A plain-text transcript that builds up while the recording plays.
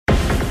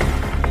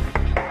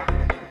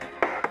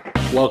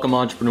Welcome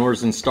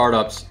entrepreneurs and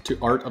startups to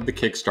Art of the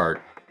Kickstart,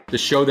 the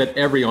show that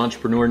every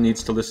entrepreneur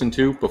needs to listen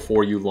to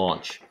before you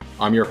launch.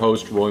 I'm your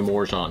host, Roy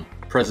Morjan,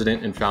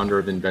 president and founder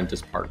of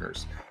Inventus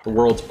Partners, the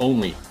world's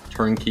only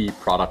turnkey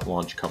product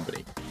launch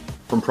company.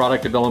 From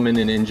product development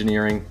and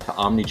engineering to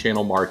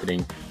omni-channel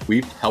marketing,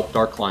 we've helped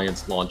our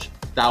clients launch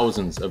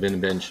thousands of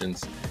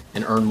inventions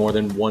and earn more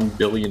than $1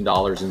 billion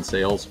in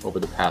sales over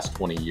the past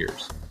 20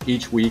 years.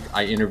 Each week,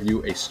 I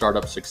interview a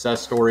startup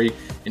success story,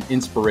 an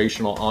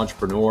inspirational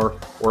entrepreneur,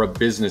 or a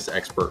business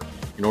expert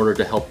in order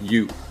to help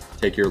you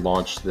take your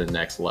launch to the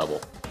next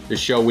level. This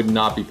show would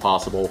not be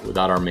possible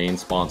without our main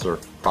sponsor,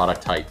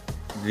 Product Hype,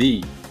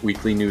 the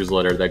weekly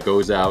newsletter that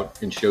goes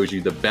out and shows you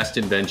the best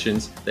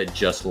inventions that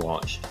just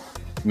launched.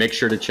 Make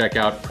sure to check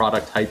out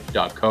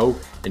producthype.co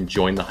and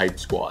join the Hype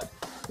Squad.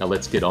 Now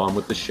let's get on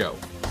with the show.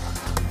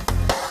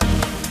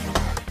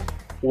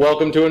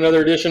 Welcome to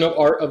another edition of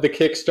Art of the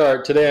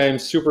Kickstart. Today I am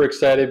super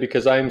excited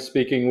because I am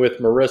speaking with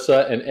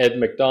Marissa and Ed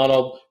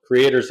MacDonald,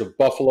 creators of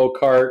Buffalo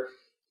Cart.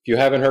 If you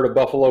haven't heard of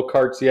Buffalo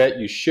Carts yet,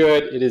 you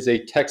should. It is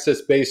a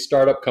Texas-based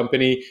startup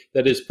company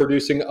that is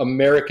producing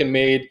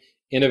American-made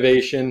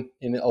innovation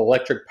in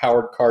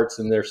electric-powered carts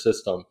in their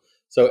system.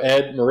 So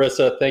Ed,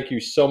 Marissa, thank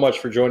you so much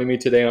for joining me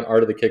today on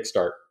Art of the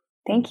Kickstart.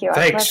 Thank you.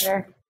 Our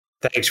pleasure.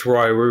 Thanks,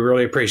 Roy. We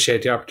really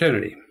appreciate the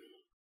opportunity.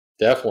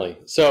 Definitely.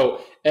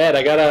 So Ed,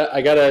 I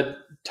gotta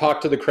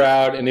talk to the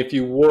crowd, and if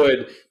you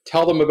would,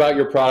 tell them about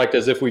your product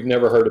as if we've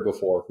never heard it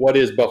before. What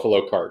is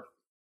Buffalo Cart?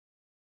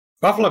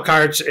 Buffalo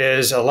Carts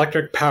is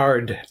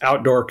electric-powered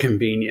outdoor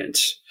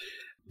convenience.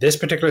 This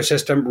particular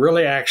system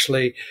really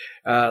actually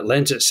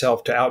lends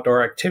itself to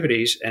outdoor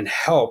activities and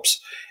helps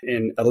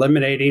in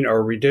eliminating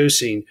or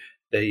reducing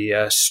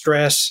the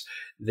stress,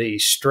 the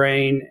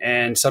strain,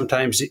 and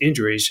sometimes the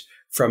injuries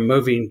from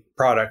moving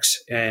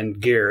products and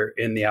gear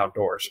in the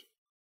outdoors.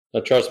 Now,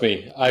 trust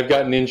me, I've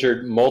gotten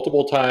injured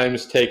multiple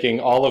times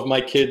taking all of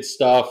my kids'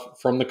 stuff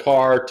from the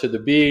car to the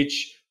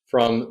beach,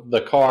 from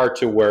the car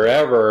to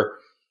wherever.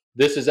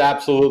 This is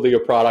absolutely a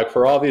product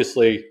for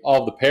obviously all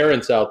of the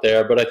parents out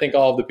there, but I think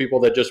all of the people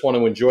that just want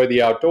to enjoy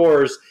the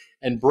outdoors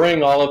and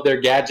bring all of their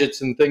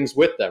gadgets and things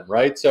with them,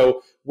 right?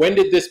 So when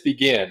did this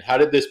begin? How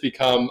did this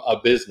become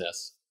a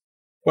business?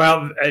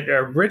 Well,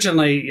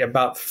 originally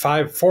about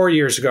 4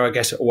 years ago, I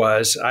guess it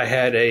was, I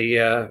had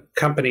a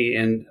company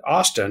in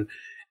Austin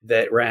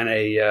that ran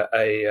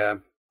I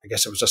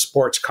guess it was a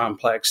sports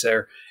complex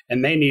there,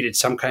 and they needed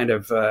some kind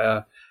of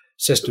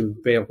system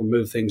to be able to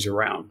move things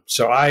around.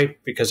 So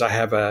because I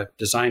have a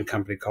design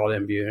company called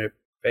MB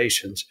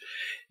Innovations,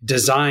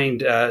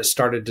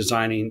 started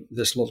designing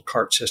this little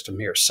cart system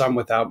here, some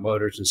without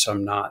motors and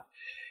some not.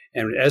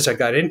 And as I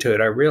got into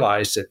it, I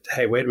realized that,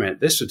 hey, wait a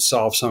minute, this would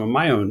solve some of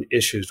my own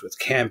issues with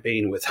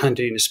camping, with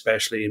hunting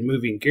especially, and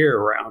moving gear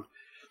around.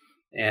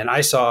 And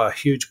I saw a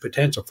huge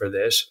potential for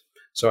this.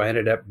 So I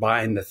ended up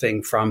buying the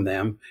thing from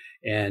them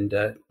and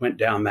went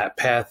down that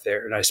path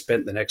there. And I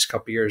spent the next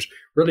couple of years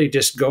really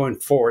just going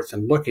forth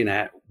and looking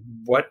at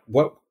what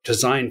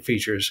design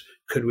features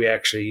could we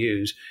actually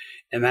use.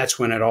 And that's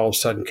when it all of a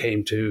sudden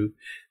came to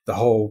the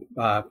whole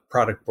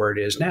product where it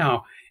is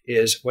now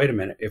is, wait a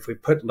minute, if we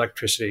put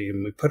electricity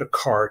and we put a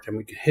cart and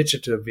we can hitch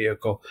it to a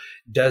vehicle,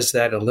 does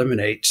that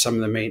eliminate some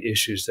of the main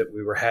issues that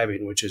we were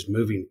having, which is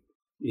moving,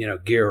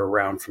 gear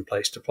around from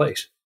place to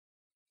place?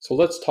 So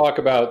let's talk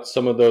about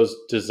some of those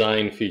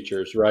design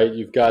features, right?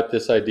 You've got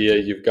this idea,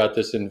 you've got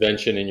this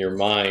invention in your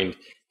mind.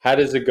 How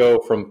does it go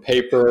from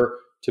paper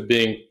to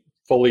being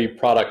fully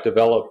product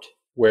developed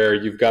where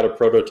you've got a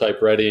prototype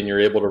ready and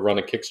you're able to run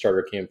a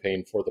Kickstarter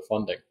campaign for the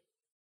funding?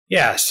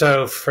 Yeah,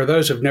 so for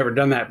those who've never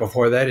done that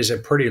before, that is a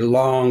pretty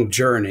long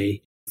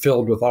journey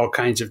filled with all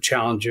kinds of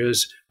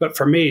challenges. But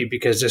for me,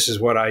 because this is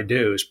what I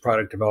do, is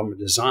product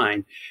development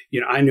design,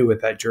 I knew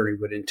what that journey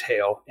would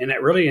entail. And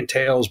it really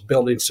entails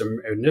building some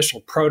initial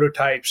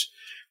prototypes,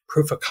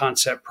 proof of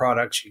concept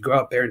products. You go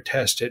out there and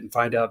test it and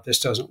find out this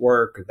doesn't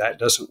work or that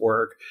doesn't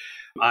work.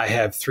 I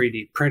have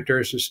 3D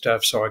printers and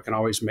stuff, so I can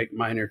always make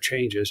minor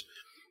changes.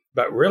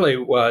 But really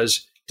it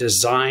was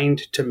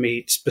designed to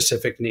meet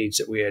specific needs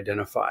that we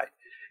identified.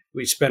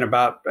 We spent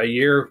about a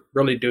year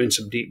really doing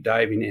some deep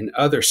diving in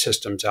other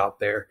systems out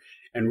there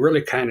and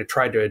really kind of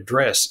tried to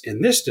address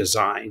in this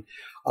design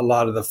a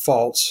lot of the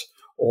faults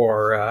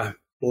or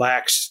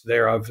lacks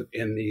thereof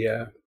in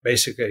the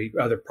basically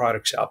other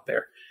products out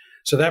there.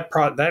 So that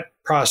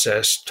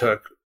process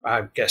took,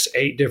 I guess,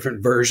 8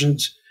 different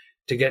versions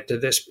to get to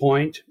this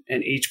point,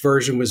 and each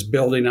version was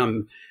building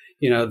on,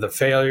 the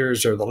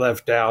failures or the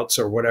left outs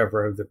or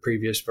whatever of the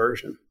previous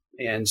version.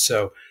 And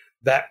so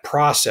that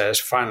process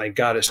finally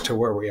got us to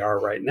where we are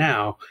right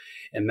now,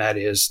 and that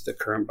is the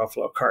current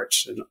Buffalo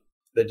Carts. And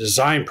the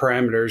design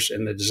parameters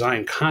and the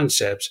design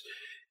concepts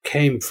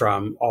came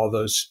from all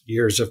those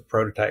years of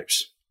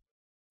prototypes.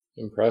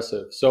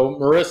 Impressive. So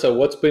Marissa,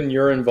 what's been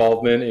your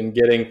involvement in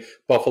getting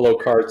Buffalo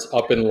Carts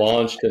up and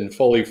launched and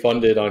fully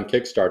funded on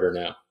Kickstarter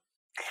now?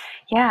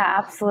 Yeah,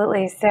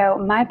 absolutely. So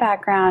my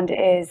background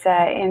is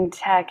in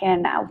tech,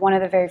 and one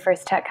of the very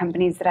first tech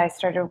companies that I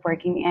started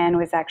working in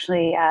was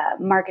actually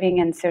marketing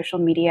and social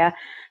media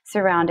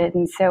surrounded.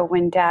 And so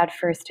when Dad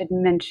first had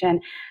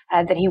mentioned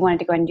that he wanted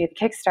to go ahead and do the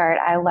Kickstart,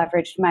 I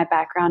leveraged my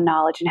background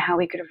knowledge and how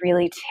we could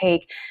really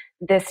take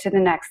this to the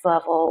next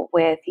level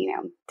with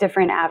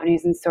different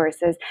avenues and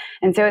sources.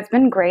 And so it's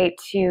been great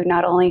to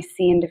not only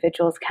see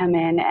individuals come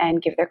in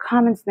and give their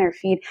comments and their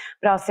feed,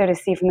 but also to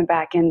see from the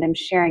back end them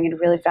sharing and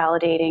really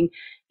validating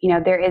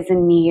there is a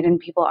need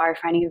and people are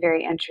finding it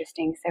very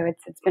interesting. So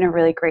it's been a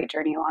really great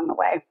journey along the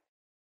way.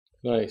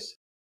 Nice.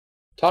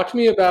 Talk to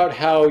me about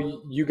how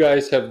you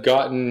guys have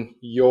gotten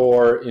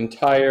your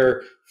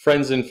entire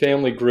friends and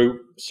family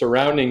group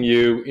surrounding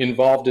you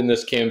involved in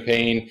this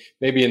campaign,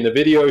 maybe in the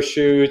video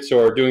shoots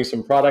or doing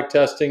some product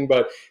testing.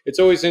 But it's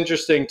always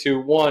interesting to,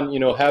 one,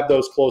 have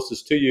those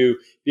closest to you,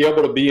 be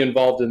able to be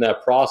involved in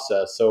that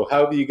process. So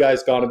how have you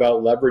guys gone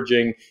about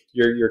leveraging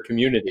your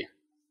community?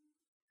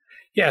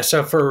 Yeah,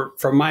 so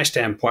from my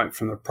standpoint,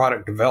 from the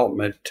product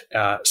development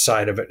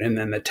side of it and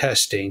then the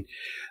testing,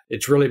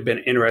 it's really been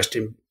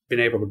interesting being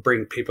able to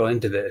bring people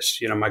into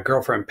this. My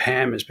girlfriend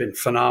Pam has been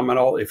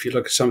phenomenal. If you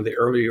look at some of the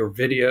earlier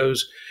videos,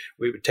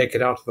 we would take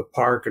it out to the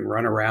park and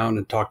run around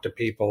and talk to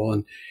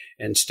people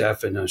and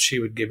stuff. And she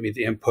would give me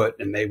the input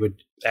and they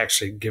would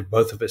actually give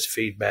both of us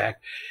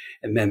feedback.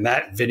 And then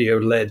that video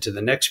led to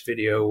the next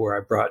video where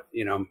I brought,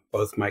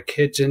 both my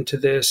kids into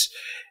this.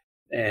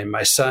 And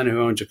my son,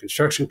 who owns a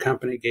construction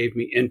company, gave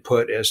me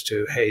input as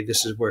to, hey,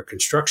 this is where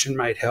construction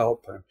might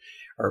help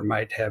or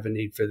might have a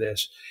need for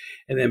this.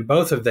 And then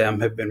both of them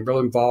have been real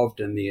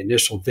involved in the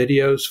initial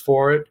videos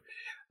for it,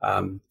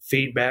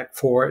 feedback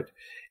for it.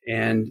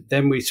 And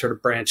then we sort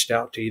of branched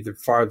out to either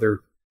farther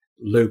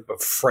loop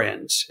of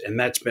friends. And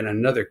that's been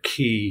another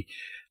key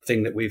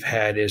thing that we've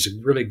had, is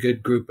a really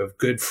good group of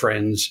good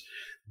friends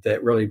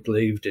that really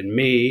believed in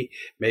me,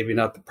 maybe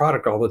not the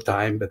product all the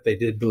time, but they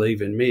did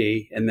believe in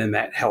me. And then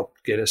that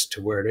helped get us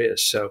to where it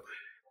is. So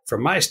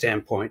from my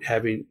standpoint,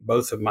 having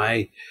both of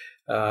my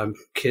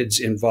kids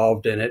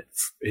involved in it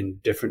in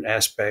different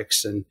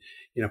aspects and,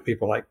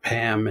 people like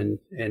Pam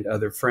and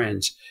other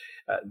friends,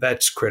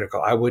 that's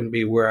critical. I wouldn't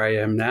be where I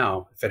am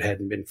now if it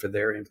hadn't been for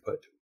their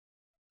input.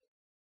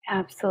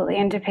 Absolutely.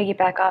 And to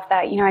piggyback off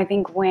that, I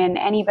think when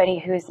anybody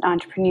who's an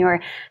entrepreneur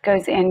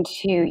goes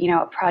into,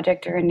 a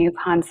project or a new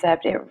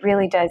concept, it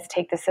really does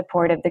take the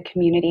support of the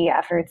community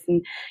efforts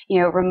and,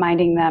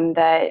 reminding them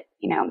that,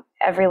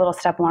 every little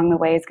step along the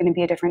way is going to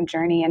be a different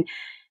journey. And,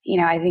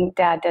 I think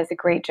Dad does a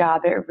great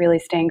job at really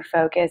staying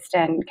focused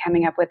and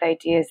coming up with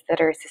ideas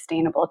that are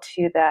sustainable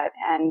to that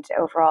and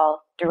overall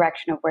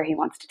direction of where he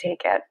wants to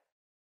take it.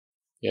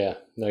 Yeah,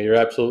 no, you're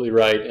absolutely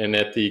right. And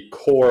at the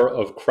core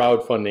of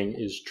crowdfunding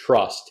is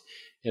trust.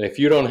 And if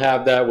you don't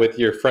have that with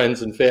your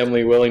friends and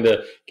family willing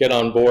to get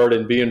on board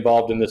and be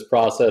involved in this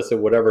process at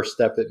whatever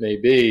step it may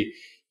be,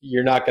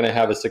 you're not going to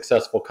have a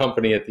successful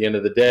company at the end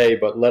of the day,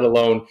 but let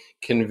alone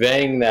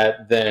conveying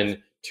that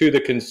then to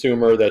the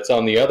consumer that's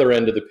on the other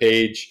end of the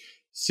page,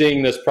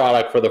 seeing this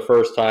product for the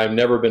first time,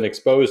 never been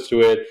exposed to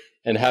it,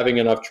 and having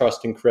enough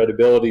trust and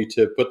credibility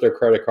to put their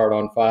credit card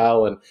on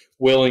file and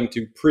willing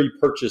to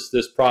pre-purchase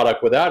this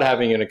product without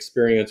having an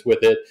experience with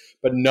it,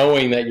 but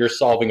knowing that you're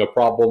solving a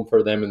problem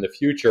for them in the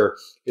future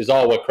is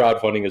all what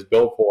crowdfunding is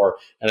built for.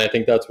 And I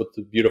think that's what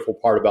the beautiful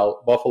part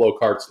about Buffalo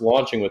Carts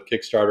launching with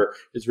Kickstarter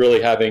is,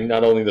 really having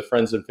not only the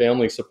friends and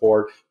family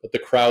support, but the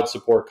crowd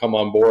support come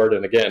on board.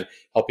 And again,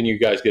 helping you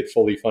guys get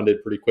fully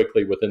funded pretty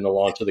quickly within the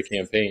launch of the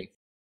campaign.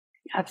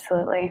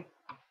 Absolutely.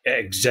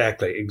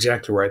 Exactly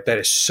right. That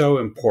is so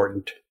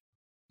important.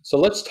 So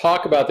let's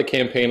talk about the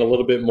campaign a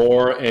little bit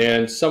more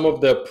and some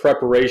of the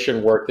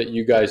preparation work that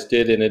you guys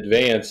did in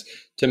advance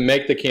to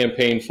make the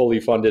campaign fully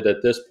funded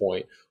at this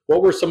point.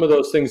 What were some of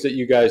those things that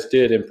you guys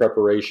did in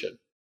preparation?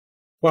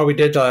 Well, we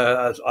did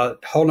a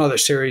whole nother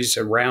series,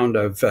 a round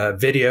of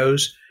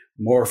videos,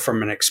 more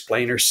from an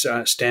explainer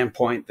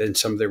standpoint than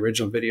some of the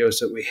original videos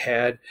that we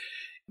had.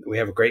 We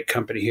have a great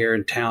company here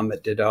in town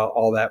that did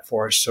all that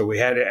for us. So we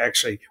had to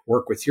actually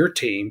work with your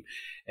team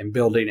in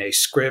building a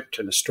script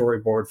and a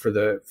storyboard for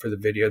the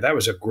video. That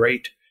was a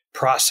great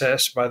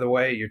process, by the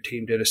way. Your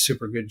team did a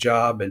super good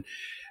job,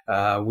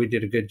 and we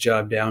did a good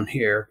job down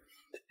here.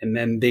 And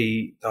then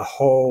the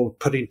whole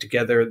putting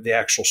together the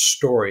actual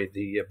story,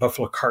 the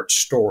Buffalo Cart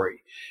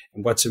story,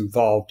 and what's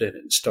involved in it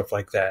and stuff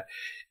like that.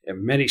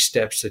 And many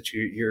steps that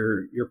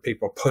your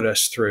people put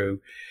us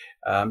through.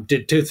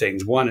 Did two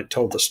things. One, it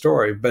told the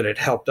story, but it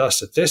helped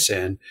us at this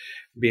end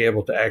be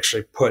able to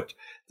actually put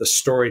the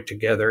story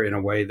together in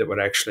a way that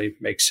would actually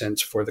make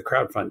sense for the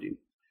crowdfunding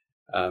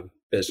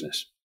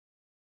business.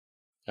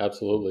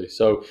 Absolutely.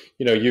 So,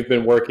 you've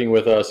been working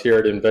with us here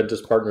at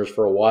Inventus Partners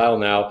for a while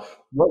now.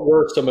 What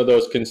were some of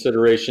those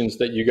considerations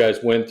that you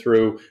guys went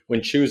through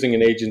when choosing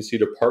an agency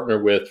to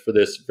partner with for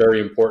this very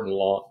important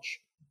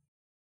launch?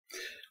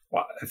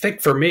 Well, I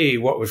think for me,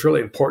 what was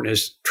really important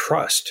is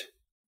trust.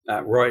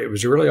 Roy, it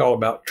was really all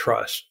about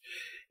trust.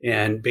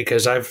 And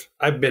because I've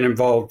been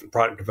involved in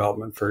product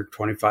development for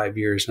 25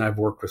 years, and I've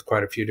worked with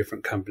quite a few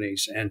different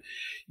companies, and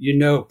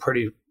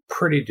pretty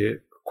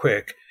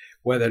quick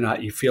whether or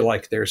not you feel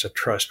like there's a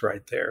trust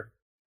right there.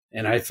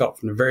 And I felt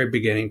from the very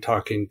beginning,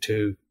 talking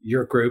to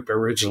your group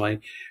originally,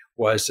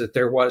 was that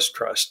there was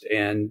trust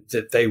and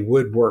that they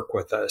would work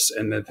with us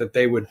and that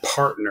they would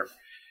partner.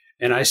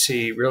 And I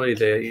see really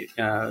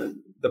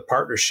the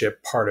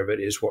partnership part of it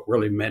is what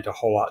really meant a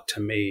whole lot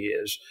to me,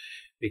 is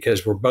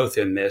because we're both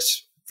in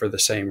this for the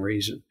same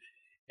reason.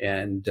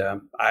 And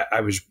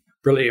I was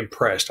really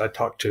impressed. I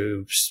talked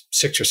to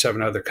 6 or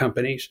 7 other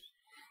companies,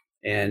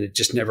 and it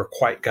just never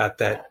quite got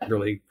that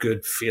really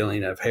good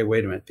feeling of, hey,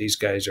 wait a minute, these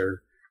guys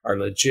are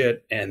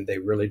legit, and they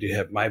really do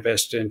have my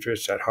best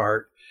interests at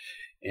heart.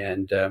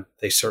 And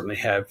they certainly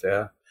have,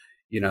 the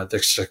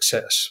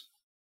success.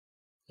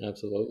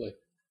 Absolutely.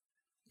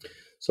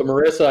 So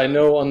Marissa, I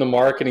know on the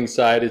marketing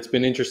side, it's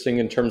been interesting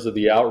in terms of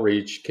the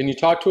outreach. Can you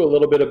talk to a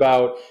little bit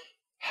about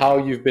how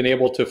you've been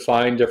able to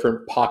find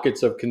different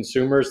pockets of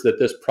consumers that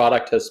this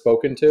product has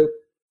spoken to?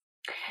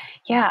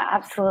 Yeah,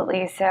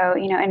 absolutely. So,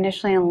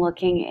 initially in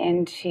looking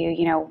into,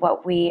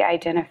 what we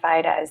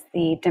identified as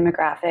the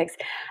demographics,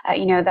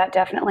 that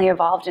definitely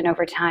evolved and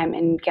over time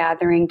in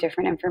gathering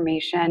different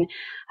information,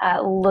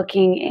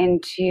 looking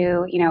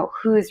into,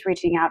 who's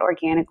reaching out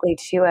organically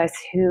to us,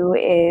 who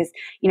is,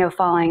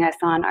 following us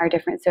on our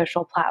different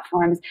social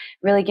platforms,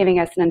 really giving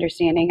us an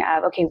understanding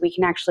of, okay, we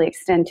can actually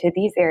extend to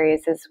these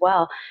areas as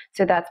well.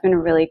 So that's been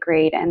really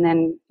great. And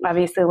then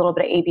obviously a little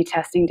bit of A/B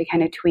testing to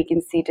kind of tweak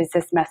and see, does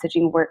this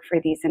messaging work for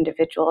these individuals?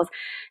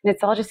 And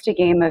it's all just a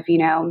game of,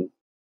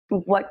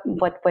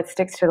 what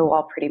sticks to the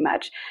wall pretty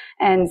much.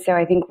 And so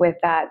I think with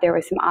that, there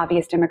was some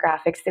obvious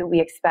demographics that we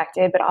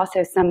expected, but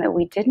also some that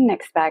we didn't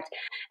expect.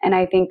 And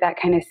I think that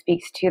kind of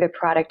speaks to the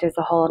product as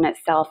a whole in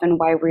itself and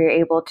why we were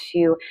able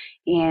to,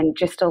 in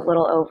just a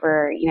little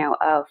over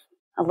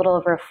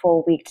a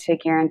full week, to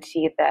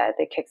guarantee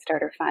the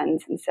Kickstarter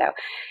funds. And so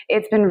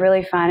it's been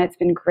really fun. It's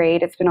been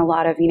great. It's been a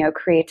lot of,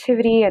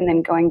 creativity, and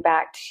then going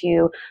back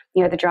to,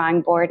 the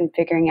drawing board and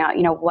figuring out,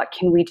 what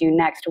can we do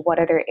next? What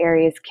other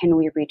areas can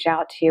we reach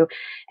out to?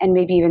 And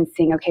maybe even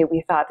seeing, okay,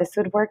 we thought this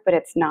would work, but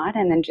it's not.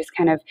 And then just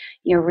kind of,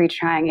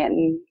 retrying it.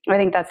 And I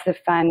think that's the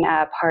fun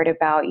part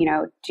about,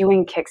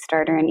 doing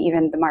Kickstarter and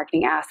even the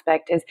marketing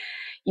aspect is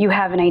you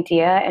have an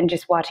idea and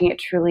just watching it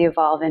truly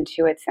evolve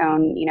into its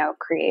own,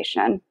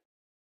 creation.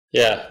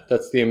 Yeah,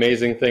 that's the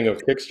amazing thing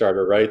of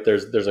Kickstarter, right?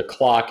 There's a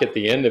clock at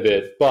the end of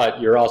it, but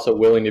you're also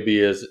willing to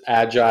be as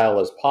agile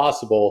as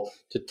possible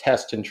to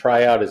test and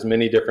try out as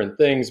many different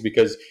things,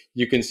 because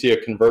you can see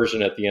a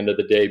conversion at the end of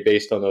the day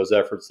based on those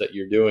efforts that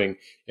you're doing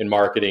in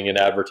marketing and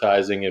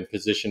advertising and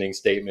positioning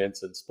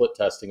statements and split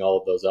testing, all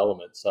of those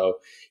elements. So,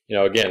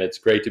 again, it's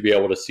great to be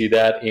able to see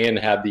that and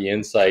have the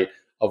insight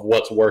of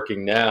what's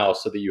working now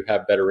so that you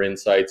have better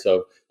insights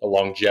of the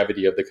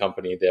longevity of the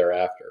company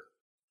thereafter.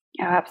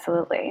 Oh,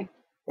 absolutely.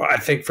 Well, I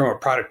think from a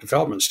product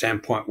development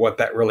standpoint, what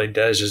that really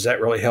does is that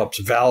really helps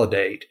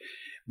validate.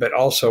 But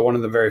also, one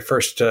of the very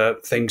first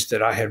things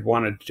that I had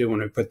wanted to do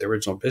when we put the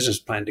original business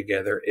plan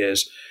together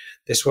is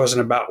this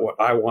wasn't about what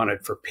I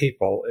wanted for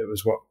people. It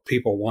was what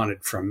people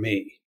wanted from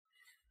me.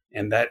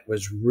 And that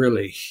was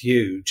really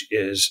huge.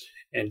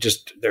 And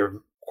just there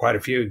are quite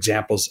a few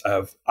examples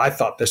of, I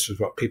thought this was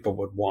what people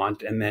would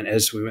want. And then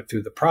as we went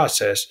through the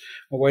process,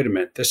 well, wait a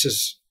minute,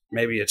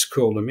 maybe it's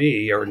cool to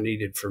me or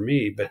needed for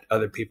me, but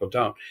other people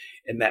don't.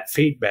 And that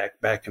feedback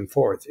back and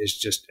forth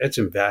it's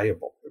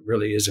invaluable. It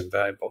really is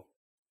invaluable.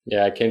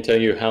 Yeah, I can't tell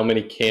you how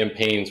many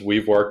campaigns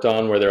we've worked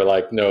on where they're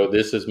like, no,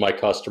 this is my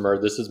customer,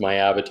 this is my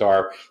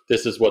avatar,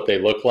 this is what they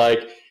look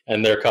like.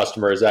 And their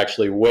customer is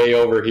actually way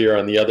over here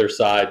on the other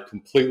side,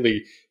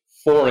 completely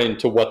foreign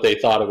to what they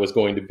thought it was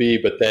going to be.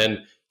 But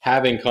then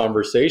having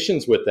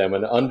conversations with them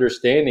and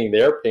understanding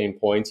their pain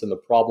points and the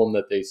problem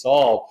that they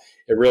solve,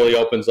 it really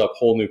opens up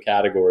whole new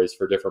categories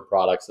for different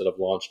products that have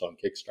launched on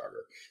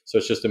Kickstarter. So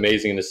it's just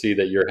amazing to see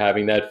that you're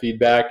having that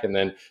feedback and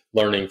then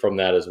learning from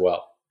that as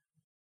well.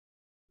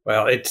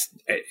 Well,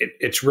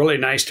 it's really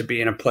nice to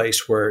be in a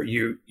place where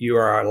you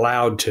are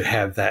allowed to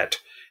have that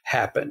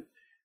happen,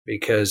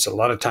 because a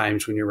lot of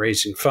times when you're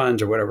raising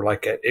funds or whatever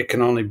like that, it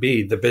can only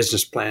be the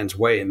business plan's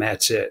way, and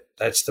that's it.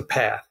 That's the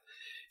path.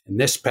 And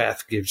this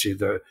path gives you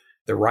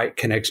the right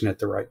connection at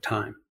the right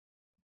time.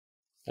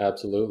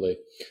 Absolutely.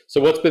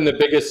 So what's been the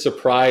biggest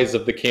surprise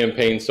of the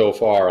campaign so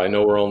far? I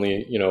know we're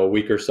only, a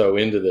week or so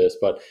into this,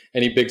 but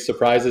any big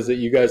surprises that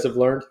you guys have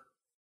learned?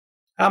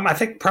 I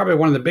think probably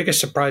one of the biggest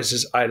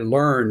surprises I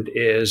learned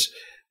is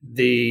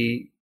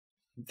the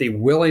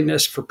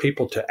willingness for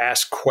people to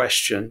ask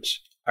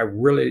questions. I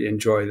really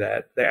enjoy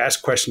that. They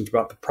ask questions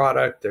about the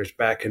product. There's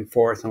back and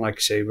forth. And like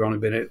I say, we've only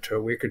been in it for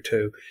a week or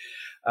two.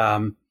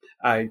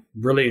 I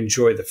really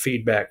enjoy the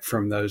feedback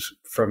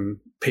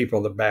from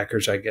people, the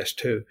backers, I guess,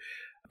 too.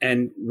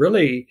 And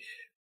really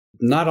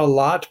not a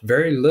lot,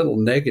 very little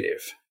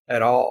negative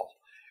at all,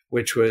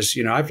 which was,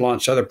 I've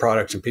launched other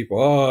products and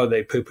people,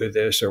 they poo-poo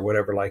this or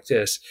whatever like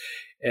this.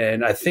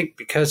 And I think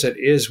because it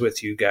is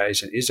with you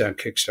guys and is on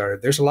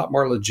Kickstarter, there's a lot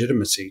more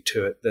legitimacy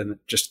to it than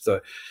just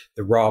the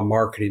raw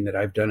marketing that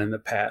I've done in the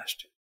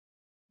past.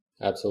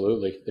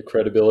 Absolutely. The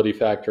credibility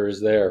factor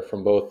is there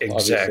from both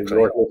obviously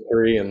your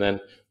history and then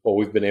what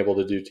we've been able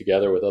to do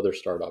together with other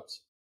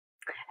startups.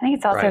 I think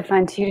it's also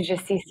fun too to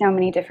just see so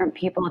many different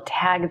people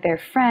tag their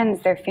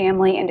friends, their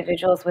family,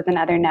 individuals within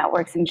other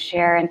networks and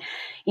share. And,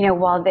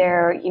 while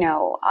there,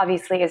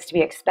 obviously is to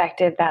be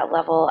expected that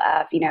level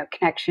of,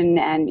 connection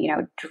and,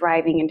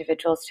 driving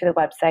individuals to the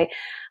website.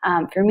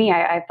 For me,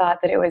 I thought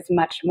that it was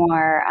much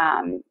more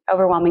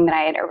overwhelming than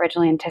I had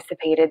originally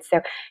anticipated.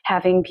 So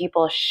having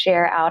people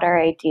share out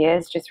our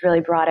ideas just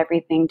really brought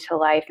everything to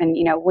life. And,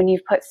 when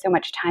you've put so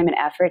much time and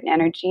effort and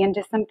energy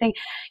into something,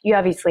 you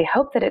obviously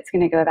hope that it's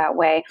going to go that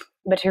way.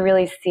 But to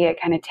really see it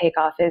kind of take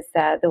off is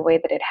the way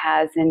that it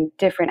has in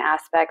different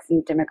aspects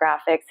and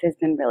demographics has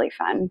been really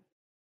fun.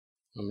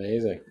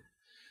 Amazing.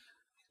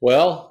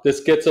 Well,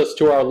 this gets us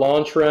to our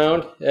launch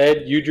round.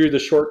 Ed, you drew the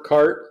short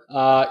cart.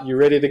 You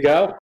ready to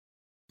go?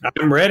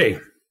 I'm ready.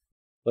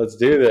 Let's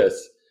do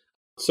this.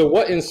 So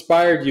what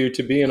inspired you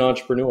to be an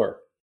entrepreneur?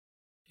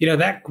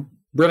 That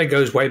really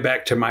goes way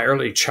back to my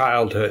early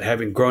childhood,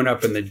 having grown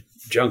up in the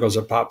jungles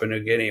of Papua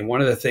New Guinea. And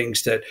one of the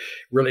things that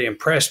really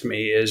impressed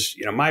me is,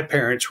 my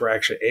parents were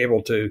actually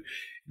able to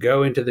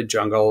go into the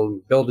jungle,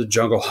 build a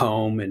jungle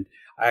home. And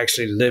I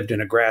actually lived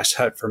in a grass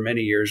hut for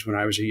many years when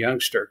I was a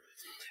youngster.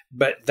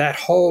 But that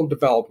whole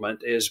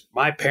development is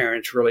my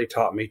parents really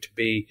taught me to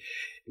be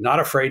not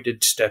afraid to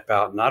step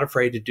out, not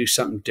afraid to do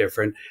something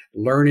different,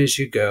 learn as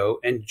you go,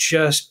 and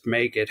just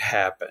make it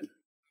happen.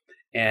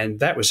 And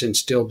that was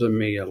instilled in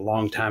me a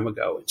long time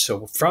ago. And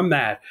so from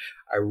that,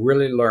 I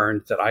really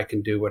learned that I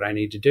can do what I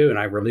need to do. And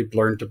I really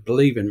learned to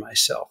believe in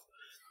myself.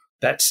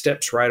 That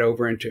steps right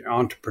over into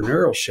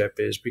entrepreneurship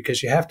is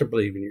because you have to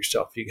believe in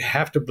yourself. You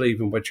have to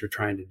believe in what you're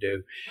trying to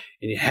do.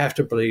 And you have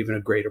to believe in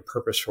a greater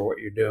purpose for what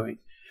you're doing.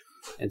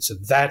 And so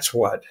that's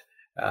what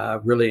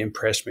really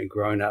impressed me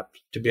growing up,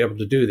 to be able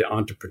to do the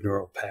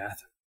entrepreneurial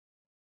path.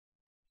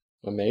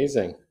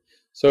 Amazing.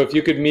 So if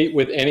you could meet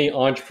with any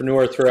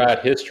entrepreneur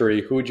throughout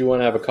history, who would you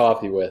want to have a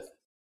coffee with?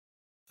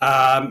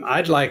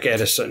 I'd like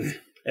Edison.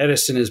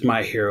 Edison is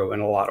my hero in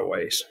a lot of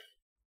ways.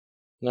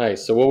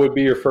 Nice. So what would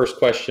be your first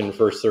question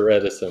for Sir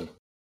Edison?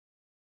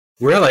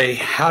 Really,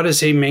 how does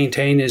he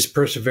maintain his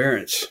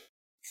perseverance?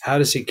 How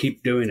does he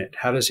keep doing it?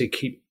 How does he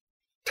keep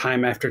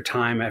time after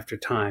time after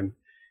time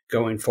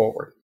going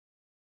forward?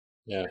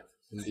 Yeah,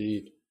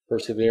 indeed.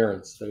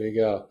 Perseverance. There you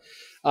go.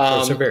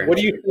 Perseverance. What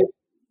do you think?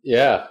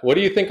 Yeah. What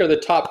do you think are the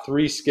top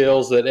 3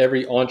 skills that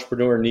every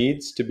entrepreneur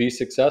needs to be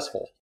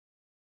successful?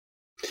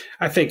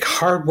 I think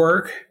hard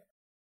work,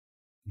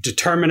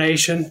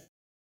 determination,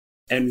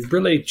 and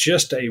really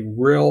just a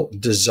real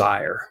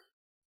desire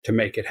to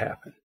make it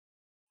happen.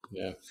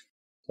 Yeah.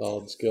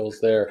 Solid skills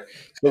there.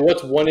 So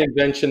what's one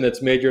invention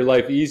that's made your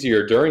life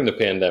easier during the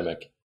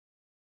pandemic?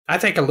 I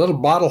think a little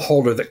bottle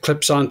holder that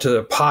clips onto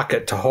the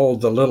pocket to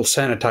hold the little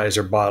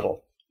sanitizer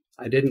bottle.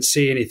 I didn't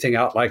see anything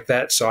out like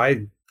that, so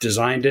I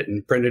designed it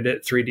and printed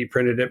it, 3D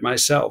printed it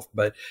myself.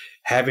 But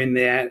having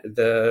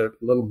the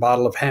little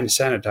bottle of hand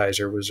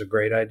sanitizer was a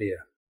great idea.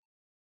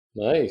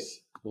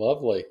 Nice.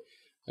 Lovely.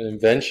 An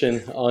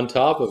invention on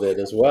top of it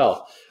as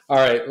well. All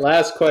right,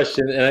 last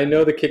question. And I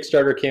know the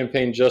Kickstarter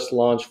campaign just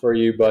launched for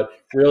you, but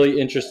really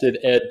interested,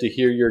 Ed, to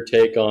hear your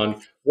take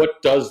on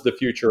what does the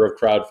future of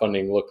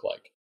crowdfunding look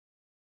like?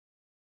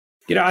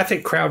 I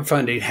think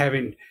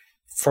crowdfunding,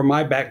 from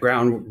my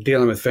background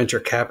dealing with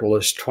venture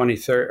capitalists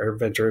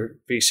venture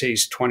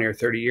VCs 20 or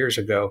 30 years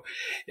ago,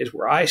 is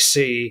where I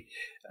see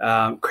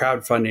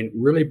crowdfunding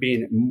really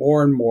being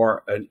more and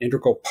more an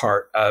integral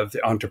part of the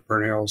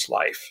entrepreneurial's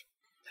life.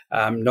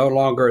 No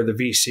longer are the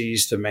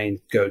VCs the main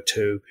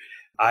go-to.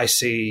 I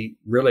see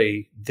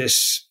really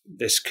this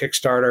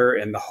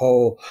Kickstarter and the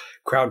whole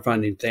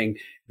crowdfunding thing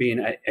being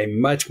a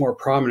much more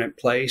prominent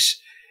place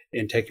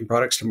in taking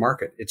products to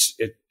market.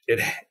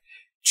 It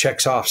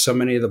checks off so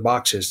many of the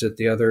boxes that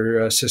the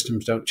other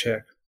systems don't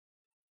check.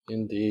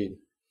 Indeed.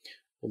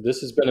 Well,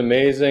 this has been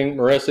amazing.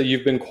 Marissa,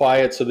 you've been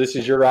quiet, so this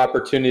is your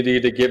opportunity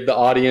to give the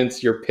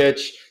audience your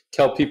pitch,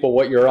 tell people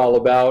what you're all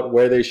about,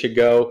 where they should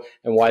go,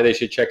 and why they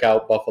should check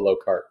out Buffalo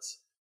Carts.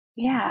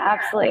 Yeah,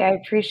 absolutely. I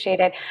appreciate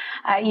it.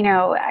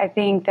 I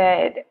think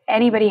that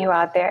anybody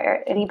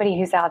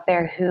who's out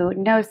there who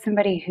knows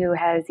somebody who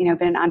has, been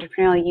an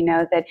entrepreneur,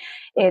 that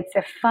it's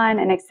a fun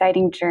and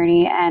exciting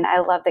journey. And I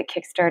love that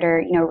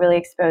Kickstarter, really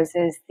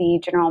exposes the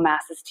general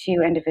masses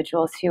to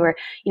individuals who are,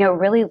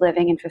 really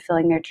living and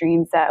fulfilling their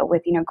dreams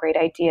with, great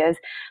ideas.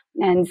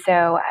 And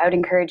so I would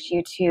encourage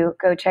you to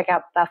go check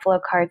out Buffalo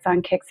Carts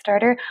on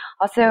Kickstarter.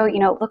 Also,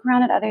 look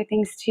around at other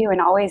things too, and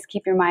always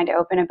keep your mind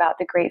open about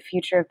the great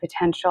future of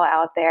potential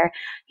out there.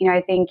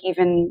 I think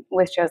even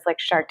with shows like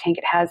Shark Tank,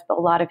 it has a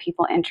lot of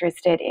people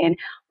interested in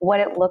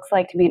what it looks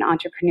like to be an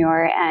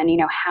entrepreneur and,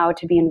 how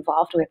to be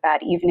involved with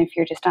that, even if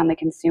you're just on the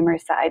consumer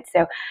side.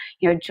 So,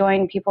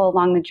 join people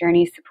along the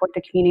journey, support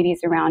the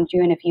communities around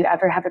you. And if you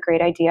ever have a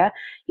great idea,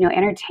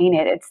 entertain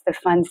it. It's the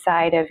fun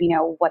side of,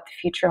 what the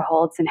future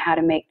holds and how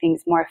to make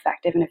things more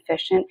effective and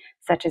efficient,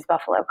 such as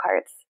buffalo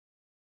carts.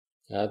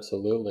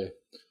 Absolutely.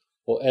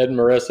 Well, Ed and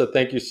Marissa,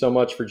 thank you so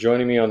much for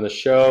joining me on the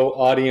show.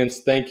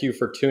 Audience, thank you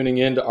for tuning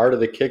in to Art of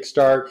the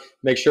Kickstart.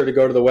 Make sure to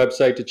go to the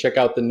website to check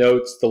out the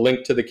notes, the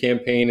link to the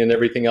campaign, and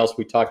everything else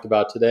we talked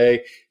about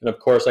today. And of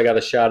course, I got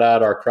to shout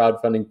out our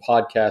crowdfunding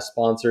podcast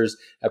sponsors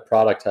at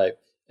Product Type.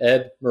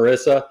 Ed,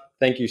 Marissa,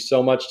 thank you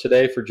so much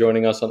today for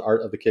joining us on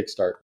Art of the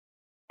Kickstart.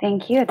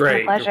 Thank you. It's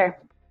Great. my pleasure.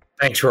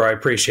 Thanks, Roy. I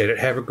appreciate it.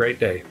 Have a great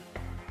day.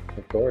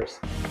 Of course.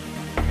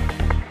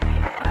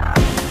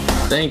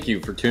 Thank you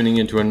for tuning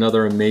into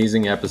another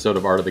amazing episode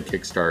of Art of the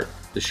Kickstart,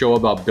 the show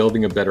about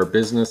building a better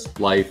business,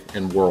 life,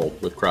 and world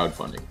with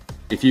crowdfunding.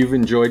 If you've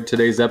enjoyed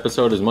today's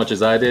episode as much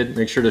as I did,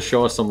 make sure to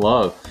show us some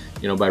love,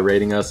 by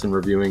rating us and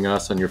reviewing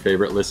us on your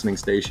favorite listening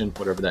station,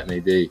 whatever that may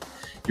be.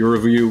 Your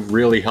review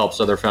really helps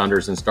other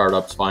founders and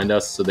startups find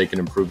us so they can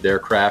improve their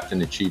craft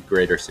and achieve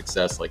greater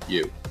success like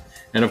you.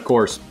 And of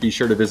course, be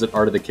sure to visit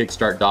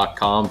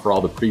artofthekickstart.com for all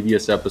the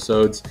previous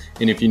episodes.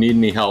 And if you need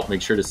any help,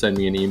 make sure to send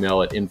me an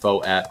email at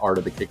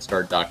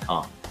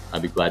info@artofthekickstart.com.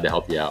 I'd be glad to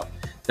help you out.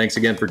 Thanks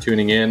again for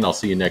tuning in. I'll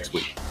see you next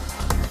week.